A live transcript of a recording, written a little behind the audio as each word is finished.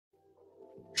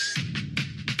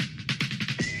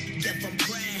Give them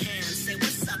prayer hands, say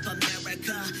what's up,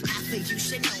 America. Half of you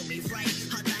should know me, right?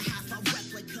 Other half a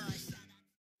replica.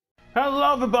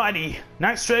 Hello everybody,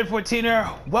 Night Straight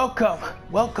 14er.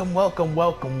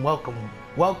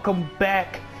 Welcome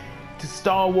back to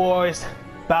Star Wars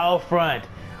Battlefront.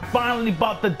 I finally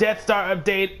bought the Death Star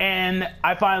update and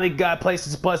I finally got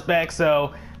PlayStation Plus back,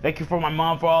 so thank you for my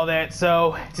mom for all that.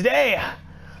 So today,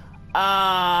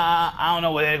 I don't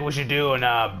know what the heck we should do, and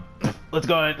let's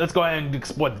go ahead and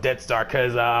explore the Death Star,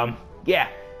 cause yeah,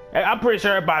 I'm pretty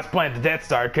sure everybody's playing the Death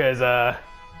Star, cause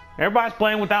everybody's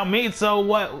playing without me. So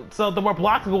what? So we're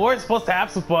blocking. We're supposed to have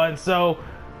some fun. So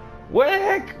where the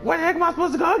heck am I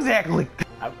supposed to go exactly?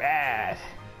 Alright.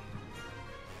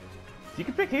 You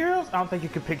can pick heroes? I don't think you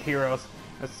can pick heroes.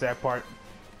 That's the sad part.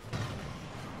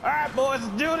 Alright, boys,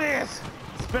 let's do this!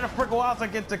 It's been a freaking while since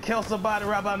I get to kill somebody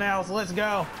right about now, so let's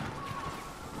go.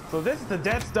 So this is the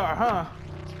Death Star, huh?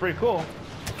 It's pretty cool.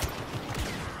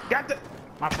 Got the...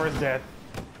 My first death.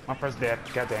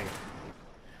 God dang it.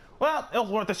 Well, it was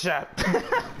worth a shot.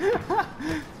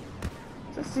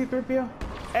 Is this C-3PO?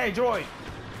 Hey, droid.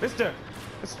 Mr.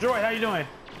 Droid, how you doing?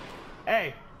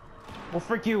 Hey. Well,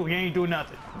 frick you. You ain't doing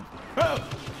nothing. Oh.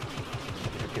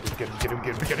 Get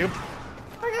him.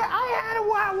 I had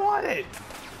what I wanted.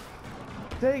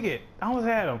 Take it. I almost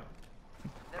had him.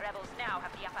 The rebels now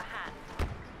have the upper hand.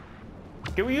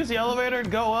 Can we use the elevator to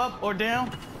go up or down?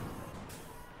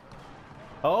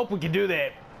 I hope we can do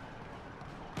that.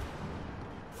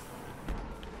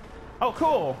 Oh,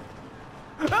 cool.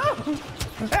 Oh,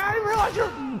 I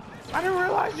didn't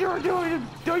realize you were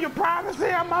doing your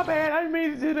privacy. My bad. I didn't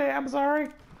mean to do that. I'm sorry.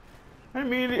 I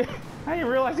didn't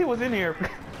realize he was in here.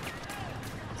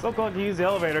 So cool I can use the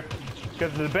elevator.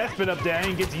 Because the best bit up there, I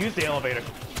didn't get to use the elevator.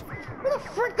 Where the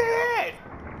frick they at?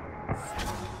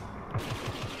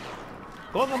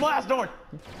 Close the blast door.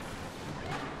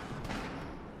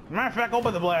 Matter of fact,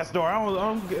 open the blast door.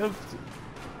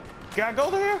 Can I go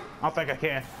there? I don't think I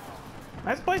can.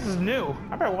 This place is new.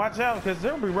 I better watch out because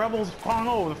there'll be rebels crawling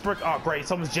over the frick. Oh, great.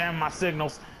 Someone's jamming my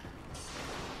signals.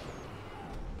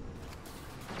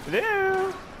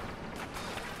 Hello.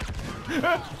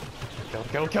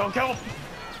 Kill. God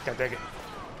dang it.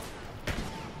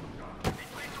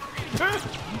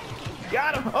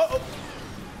 Got him. Uh-oh.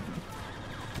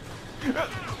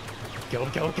 Kill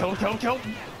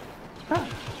him.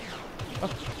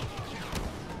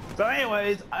 So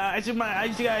anyways, as you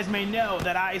guys may know,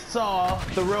 that I saw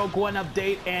the Rogue One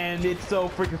update, and it's so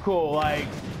freaking cool. Like,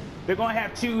 they're gonna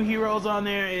have 2 heroes on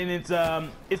there, and it's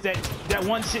that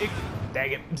one chick.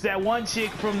 Dang it! It's that one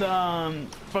chick from the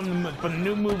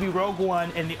new movie Rogue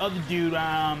One, and the other dude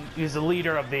is the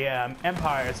leader of the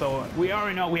Empire. So we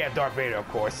already know we have Darth Vader, of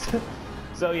course.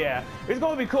 So yeah, it's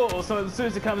gonna be cool. So as soon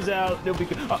as it comes out, it'll be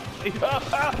good.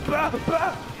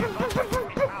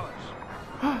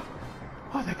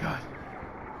 Oh, thank God.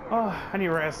 Oh, I need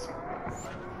rest.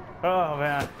 Oh,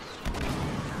 man.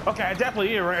 Okay, I definitely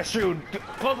need a rest. Shoot.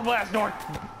 Close the blast door.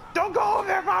 Don't go over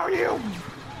there if I were you.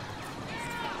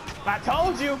 I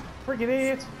told you. Freaking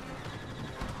idiots.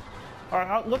 All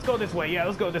right, let's go this way. Yeah,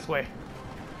 let's go this way.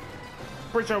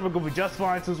 Pretty sure we're going to be just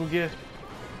fine since we get...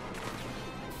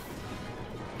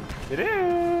 It is.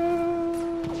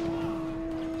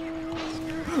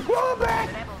 Whoa, back.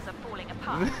 The rebels are falling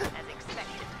apart as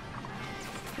expected.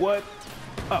 What?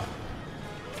 Oh.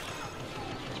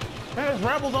 There's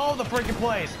rebels all over the freaking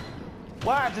place.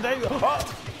 Why did they? Oh!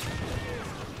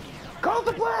 Close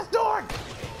the blast door!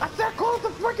 I said close the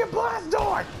freaking blast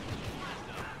door!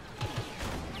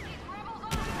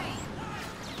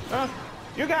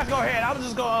 You guys go ahead. I'm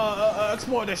just gonna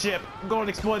explore this ship. I'm going to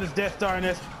explore this Death Star in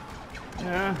this.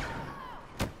 Yeah.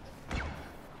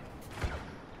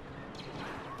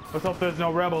 Let's hope there's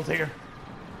no rebels here.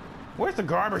 Where's the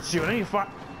garbage chute? I need to find.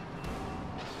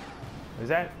 Is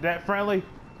that friendly?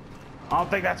 I don't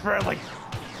think that's friendly.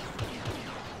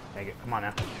 Take it. Come on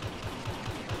now.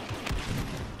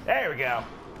 There we go.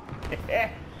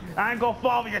 I ain't gonna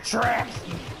fall for your traps.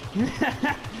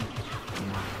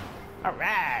 All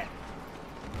right.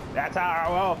 That's how I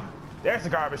roll. There's the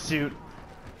garbage chute.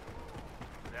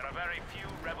 There are very few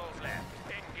rebels left.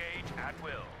 Engage at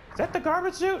will. Is that the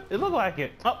garbage chute? It looked like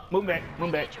it. Oh, move back.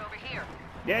 Get you over here.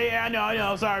 Yeah, I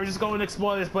know. Sorry, we're just going to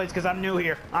explore this place because I'm new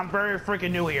here. I'm very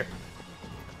freaking new here.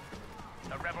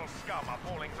 The rebel scum are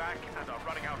falling back and are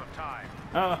running out of time.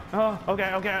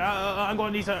 Okay. I'm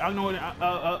going to need some.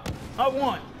 I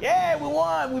won. Yeah, we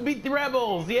won. We beat the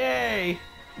rebels. Yay.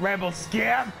 Rebel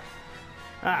scum.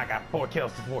 I got 4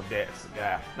 kills to 4 deaths.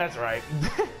 Yeah, that's right.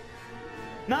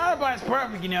 Not everybody's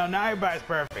perfect, you know. Not everybody's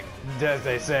perfect, as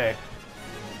they say.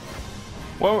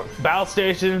 Well, battle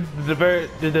station, the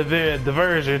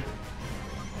diversion.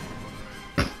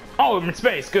 Oh, I'm in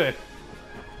space. Good.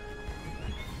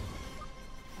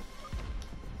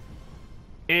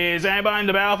 Is anybody in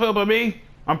the battlefield but me?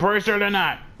 I'm pretty sure they're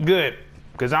not. Good.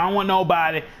 Because I don't want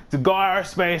nobody to go out of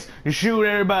space and shoot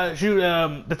everybody, shoot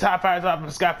the TIE fighters off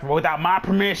the sky without my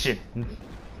permission.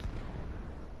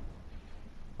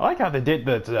 I like how they did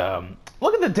that.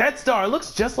 Look at the Death Star. It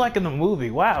looks just like in the movie.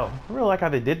 Wow. I really like how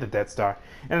they did the Death Star.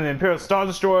 And the Imperial Star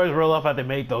Destroyers, I really love how they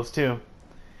made those too.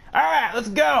 Alright, let's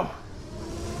go.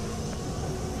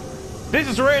 This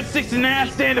is Red 69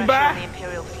 standing by.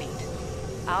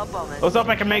 Let's hope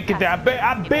I can make it there. I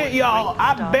bet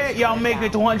y'all make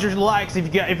it to 100 likes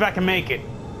if I can make it.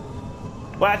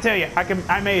 Well, I tell you,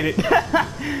 I made it.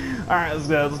 Alright, let's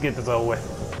go. Let's get this over with.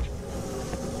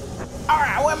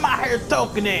 Alright, where my hair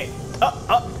token at?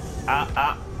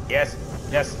 Yes.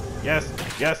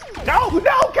 No,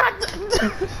 God!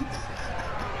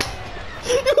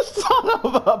 You son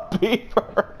of a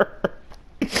beaver!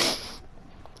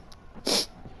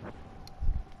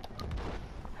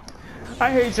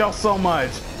 I hate y'all so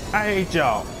much. I hate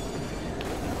y'all.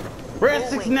 Red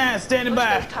 69 standing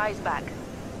by. Push those ties back.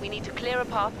 We need to clear a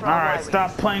path for Alright,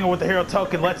 stop playing with the hero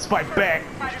token. Let's fight back.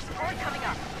 Fighter support coming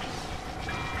up.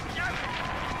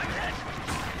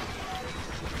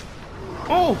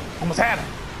 Oh, almost had him.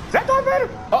 Is that Darth Vader?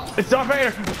 Oh, it's Darth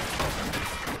Vader.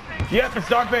 Yep, it's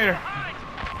Darth Vader.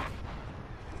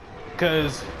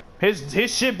 Cause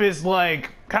his ship is like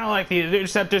kind of like the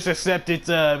Interceptors, except it's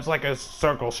like a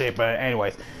circle shape. But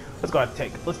anyways, let's go ahead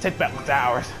and let's take back what's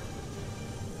ours.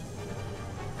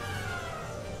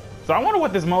 So I wonder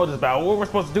what this mode is about. What we're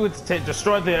supposed to do is to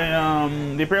destroy the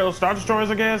Imperial Star Destroyers,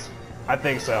 I guess. I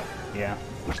think so. Yeah.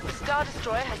 The Star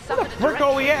Destroyer has Where the suffered frick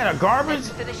are we at? A garbage?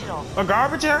 Finish it off. A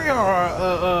garbage area, or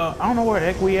I don't know where the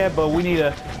heck we at, but we need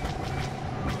a.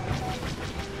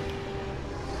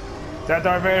 Is that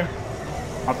Darth Vader?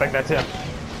 I think that's him.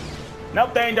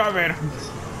 Nope, that ain't Darth Vader.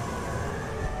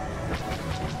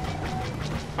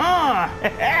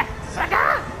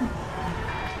 Sucker!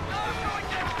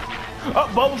 Oh,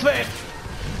 Boba Fett!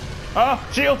 Oh,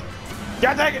 shield!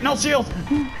 God dang it, no shield!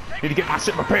 Need to get my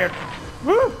ship repaired.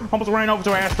 Woo! Almost ran over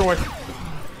to an asteroid.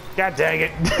 God dang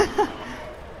it!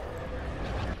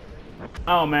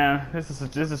 Oh man,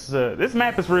 this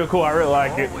map is real cool. I really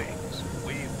like it. Wings.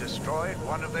 We've destroyed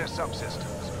one of their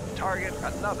subsystems. Target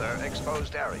another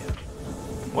exposed area.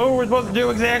 What were we supposed to do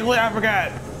exactly? I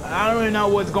forgot. I don't really know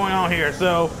what's going on here.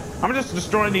 So I'm just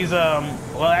destroying these.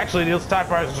 Well, actually, these TIE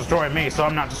fighters are destroying me, so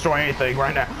I'm not destroying anything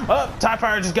right now. Oh, TIE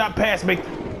fighter just got past me.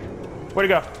 Where'd he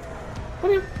go?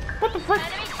 What the frick?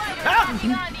 Ah!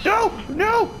 No!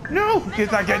 Get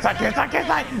inside!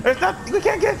 It's not. We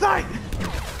can't get inside.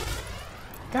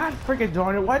 God freaking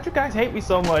darn it! Why'd you guys hate me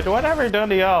so much? What have I done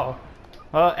to y'all?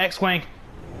 X-wing.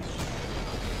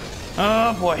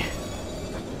 Oh boy.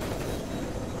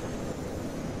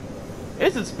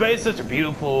 Isn't space such a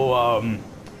beautiful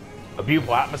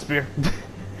atmosphere?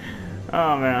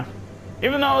 Oh man.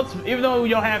 Even though you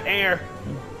don't have air,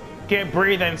 you can't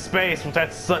breathe in space, which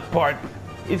that's the suck part.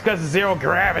 It's because of zero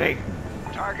gravity.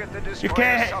 Target the You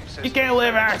can't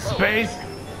live out of space.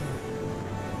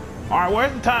 All right,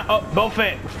 where's the TIE? Oh, Boba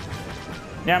Fett.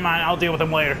 Never mind, I'll deal with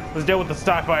them later. Let's deal with the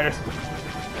TIE fighters.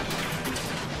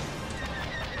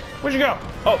 Where'd you go?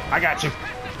 Oh, I got you.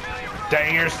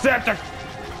 Dang interceptor.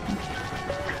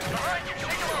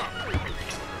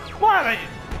 What?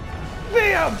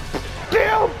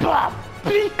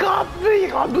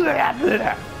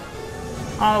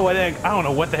 I don't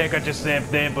know what the heck I just said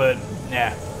there, but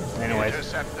yeah. Anyways.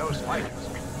 Intercept those fighters.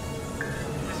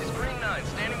 This is Green 9,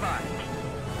 standing by.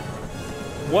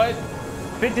 What?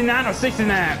 59 or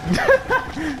 69?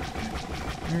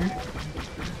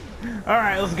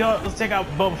 Alright, let's go. Let's take out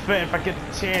Boba Fett if I get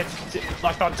the chance.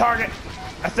 Locked on target.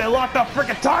 I said locked on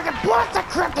freaking target. Blast that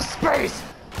crap to space.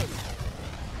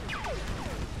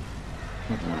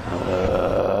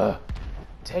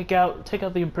 Take out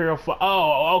the Imperial fight.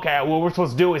 Oh, okay. What we're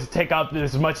supposed to do is take out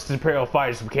as much of the Imperial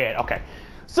fighters as we can. Okay.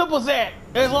 Simple as that.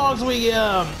 As long as we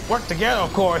work together,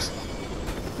 of course.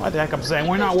 What the heck I'm saying?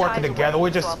 We're not working together.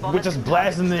 We're just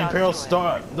blasting the Imperial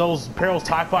those Imperial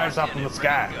TIE fighters up in the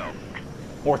sky.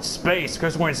 Or space,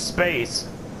 because we're in space.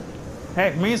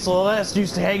 Heck, me and Celeste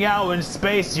used to hang out in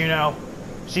space, you know.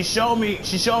 She showed me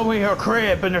her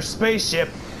crib and her spaceship.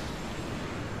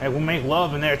 And we'll make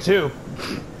love in there too.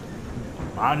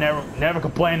 I'll never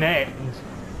complain that.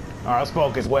 Alright, let's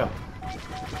focus well.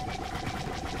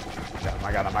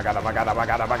 I got him.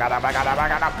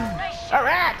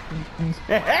 Alright!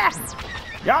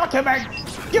 Y'all come back!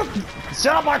 You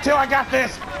shut up, R2, I got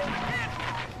this!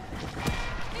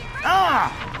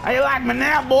 How you like me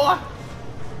now, boy?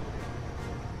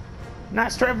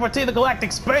 Not straight for the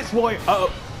Galactic Space Warrior.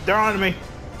 Uh-oh, they're on me.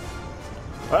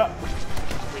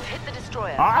 We've hit the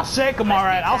destroyer. I'll shake them, all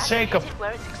right. I'll shake them. Hit it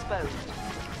where it's exposed.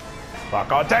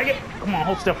 Fuck on, take it. Come on,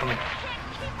 hold still for me.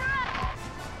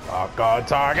 Fuck on,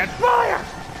 target, fire!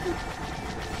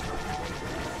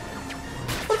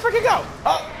 Where'd the frick he go?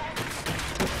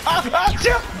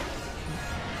 Shoot!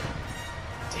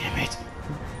 Damn it.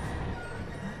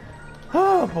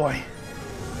 Oh boy.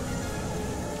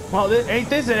 Well, ain't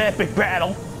this an epic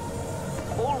battle?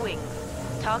 All wings.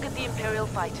 Target the Imperial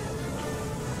fighters.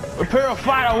 Imperial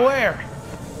fighter where?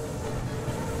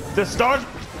 The stars?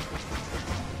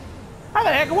 How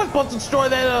the heck am I supposed to destroy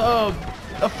that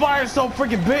a fire so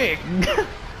freaking big?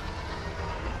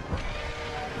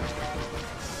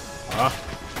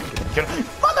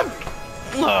 Mother!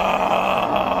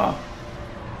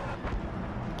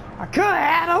 I could have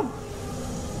had him.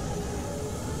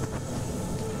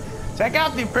 Check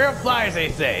out the Imperial flyers, they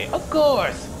say. Of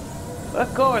course,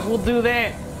 we'll do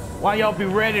that. While y'all be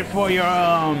ready for your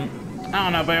I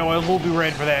don't know, but anyway, we'll be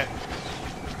ready for that.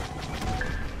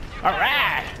 All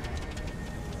right.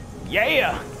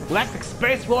 Yeah, Galactic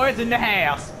Space Warriors in the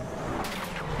house.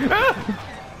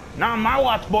 Not on my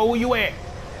watch, boy. Where you at?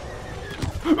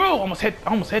 Oh, almost hit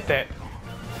that.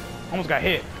 Almost got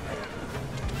hit.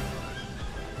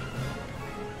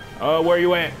 Where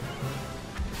you at?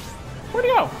 Where'd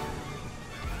he go?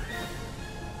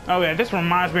 Oh yeah, this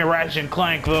reminds me of Ratchet and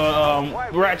Clank, the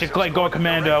Ratchet and Clank going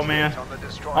commando, man.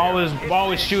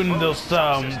 Always shooting those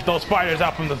fighters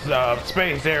out from the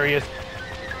space areas.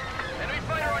 Enemy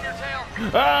fighter on your tail.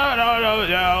 Oh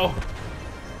no.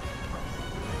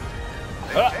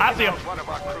 I see him. One of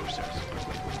our cruisers.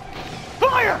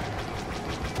 Fire!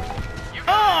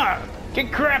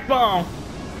 Get crap on!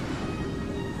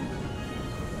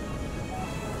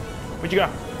 Where'd you go?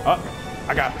 Oh,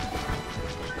 I got it.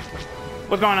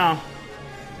 What's going on?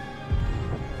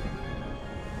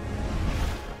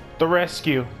 The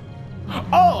rescue.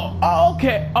 Oh,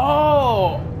 okay.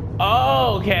 Oh,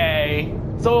 okay.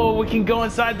 So we can go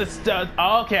inside the stuff.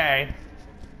 Okay.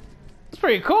 It's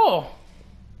pretty cool.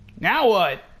 Now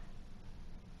what?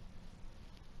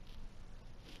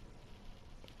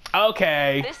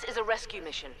 Okay. This is a rescue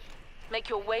mission. Make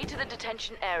your way to the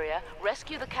detention area,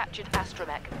 rescue the captured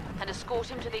astromech, and escort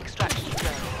him to the extraction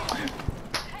zone.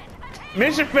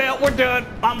 Mission failed. We're done.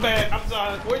 I'm bad. I'm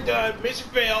sorry. We're done. Mission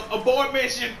failed. Abort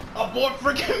mission. Abort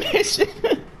freaking mission.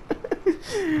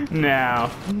 Now.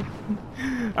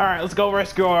 All right. Let's go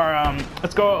rescue our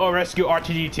Let's go rescue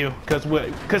R2D2 because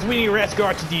we need to rescue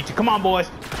R2D2. Come on, boys.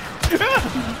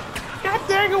 God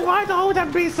dang it! Why the hell would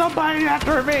that be somebody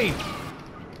after me?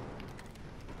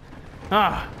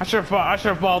 I should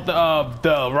have fought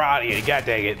the Roddy. God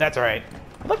dang it. That's right.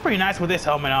 I look pretty nice with this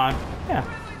helmet on. Yeah.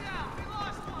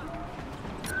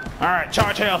 Alright,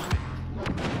 charge hell.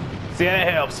 See how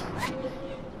that helps.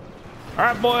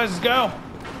 Alright, boys, let's go.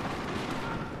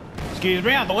 Excuse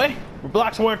me, out the way.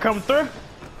 Blocks were coming through.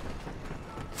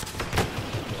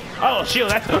 Oh, shield,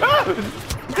 that's.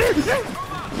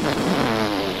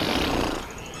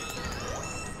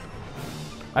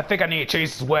 I think I need to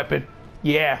change this weapon.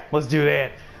 Yeah, let's do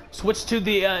that. Switch to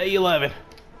the E11.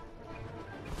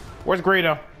 Where's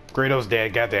Greedo? Greedo's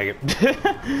dead, god dang it.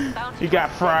 He got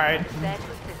fried.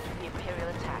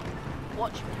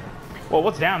 Watch me. Well,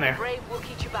 what's down there? Brave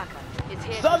Wookiee Chewbacca is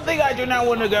here. Something I do not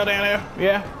want to go down there.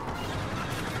 Yeah.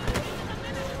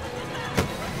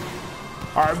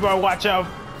 All right, everybody, watch out.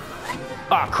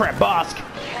 Ah, oh, crap, Bosk.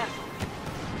 Careful.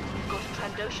 You've got a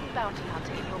Trandoshan bounty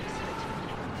hunter in your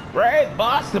vicinity. Right,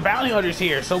 Bosk, the bounty hunter's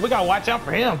here, so we gotta watch out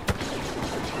for him.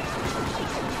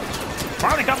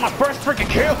 Finally got my first freaking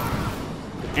kill.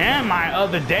 And my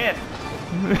other death.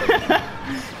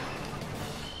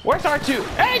 Where's R2?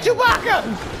 Hey, Chewbacca!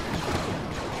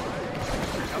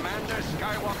 Commander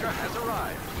Skywalker has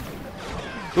arrived.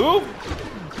 Who?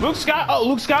 Luke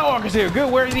Skywalker's here. Good,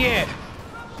 where is he at?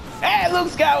 Hey, Luke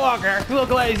Skywalker!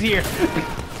 Look like he's here.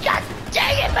 God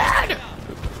dang it, man!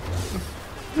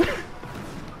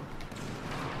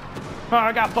 Oh,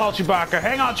 I got Paul Chewbacca.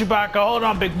 Hang on, Chewbacca. Hold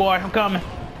on, big boy. I'm coming.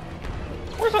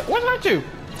 Where's R2?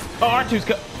 Oh, R2's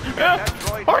coming.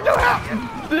 R2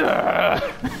 out!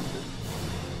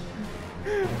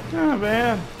 Oh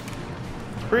man,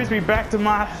 brings me back to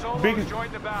my big.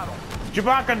 Join the battle.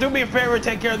 Chewbacca, do me a favor,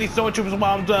 take care of these stormtroopers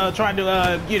while I'm trying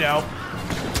to, you know.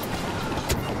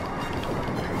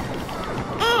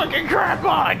 Get crap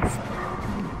on!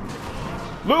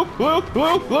 Luke.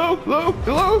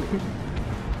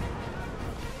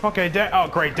 Okay, oh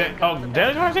great, Dango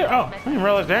was here. Oh, I didn't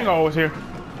realize Dango was here.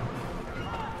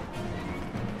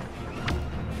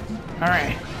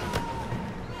 Alright.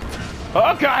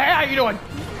 Okay, how you doing?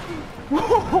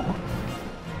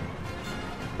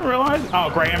 I realize. Oh,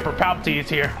 great, Emperor Palpatine's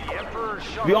here.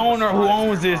 The owner who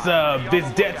owns this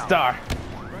Death Star.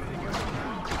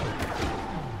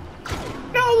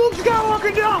 No, Luke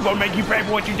Skywalker, no! I'm gonna make you pay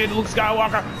for what you did, Luke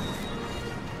Skywalker.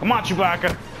 Come on,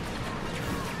 Chewbacca.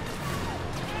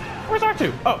 Where's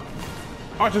R2? Oh,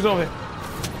 R2's over there.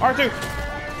 R2.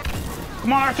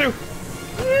 Come on, R2.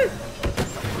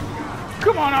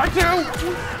 Come on, R2.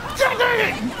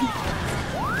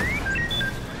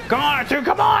 Come on, R2,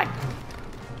 come on!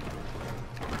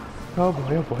 Oh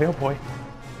boy, oh boy, oh boy.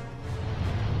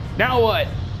 Now what?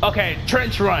 Okay,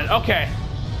 trench run, okay.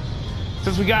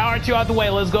 Since we got R2 out the way,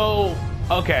 let's go.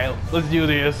 Okay, let's do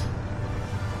this.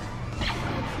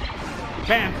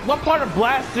 Man, what part of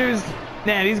blasters?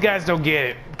 Man, these guys don't get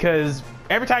it. Because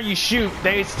every time you shoot,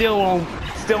 they still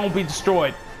won't be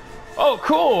destroyed. Oh,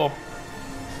 cool.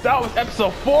 Star Wars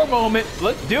Episode 4 moment.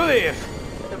 Let's do this.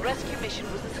 The rescue mission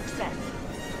was a success.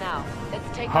 Now, let's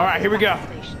take All right, here we go.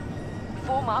 Station.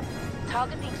 Form up,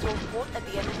 target the exhaust port at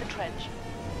the end of the trench.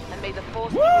 And may the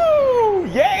force Woo!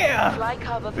 Yeah! fly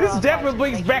cover for This our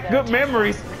definitely fighters brings to back make good their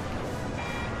memories.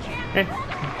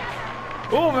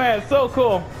 Oh man, so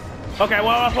cool. Okay,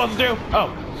 what am I supposed to do?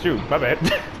 Oh, shoot, my bad.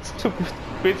 It's too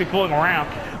busy fooling around.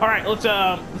 All right, let's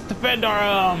defend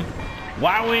our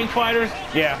Y-wing fighters.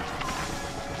 Yeah.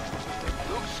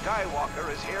 Luke Skywalker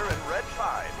is here in Red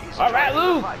 5. He's All right, joining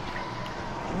the Luke. fight.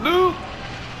 Luke.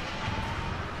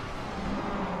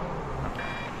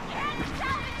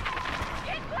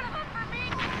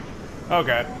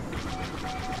 Okay.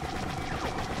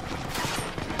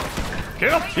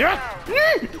 Get up! Yes!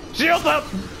 Shields up!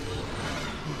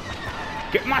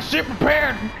 Get my ship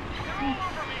prepared!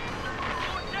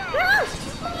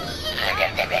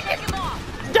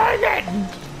 Dang it!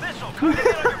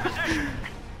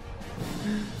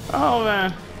 Oh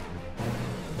man.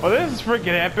 Well, this is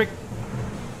freaking epic.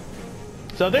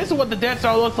 So this is what the Death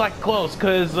Star looks like close,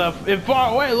 cause if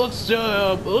far away it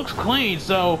looks clean.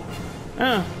 So,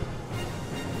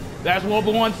 that's what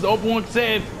Obi-Wan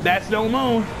said. That's no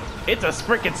moon. It's a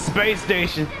freaking space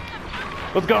station.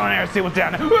 Let's go in there and see what's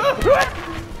down there.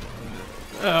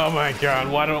 Oh my God!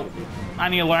 I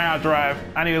need to learn how to drive?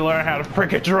 I need to learn how to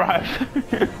freaking drive.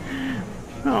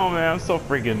 Oh man, I'm so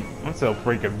freaking.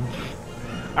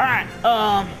 All right.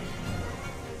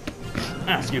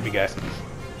 Excuse me, guys.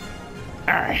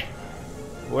 All right.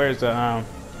 Where's TIE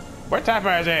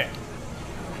Fighters at?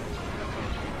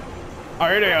 Oh,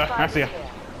 here they are. I see 'em.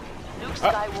 Luke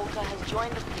Skywalker has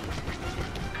joined the fleet.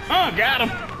 Oh, got him.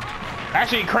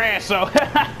 Actually, he crashed, so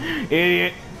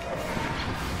idiot.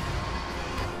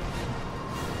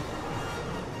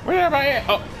 Where's everybody at?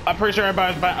 Oh, I'm pretty sure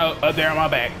everybody's up there on my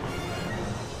back.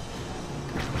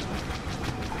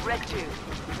 Red 2,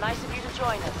 nice of you to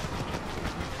join us.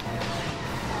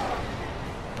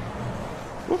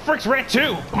 Who freaks Red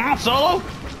 2? Han Solo?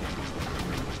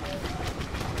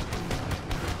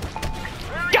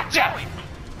 Gotcha!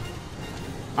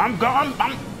 I'm gone.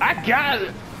 I got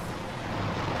it.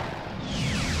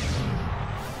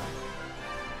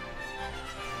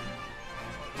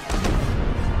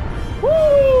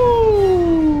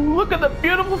 Woo! Look at the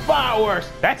beautiful fireworks.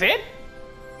 That's it?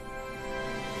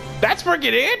 That's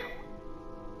freaking it?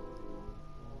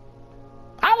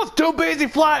 I was too busy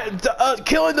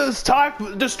killing those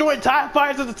destroying TIE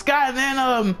fighters in the sky, and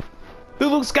then the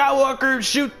Luke Skywalker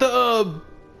shoot the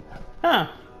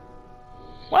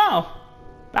Wow,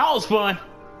 that was fun.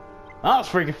 That was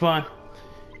freaking fun.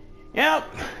 Yep,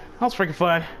 that was freaking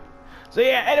fun. So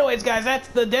yeah, anyways guys, that's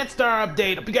the Death Star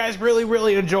update. Hope you guys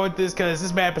really enjoyed this, because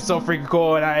this map is so freaking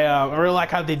cool, and I really like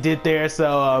how they did there.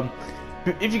 So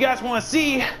if you guys want to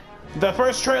see the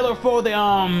first trailer for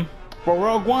the for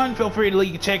Rogue One, feel free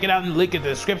to check it out in the link in the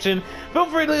description. Feel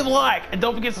free to leave a like, and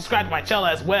don't forget to subscribe to my channel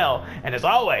as well. And as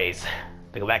always,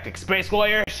 the Galactic Space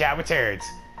Warrior shall returns.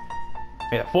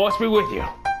 May the Force be with you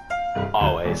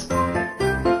always.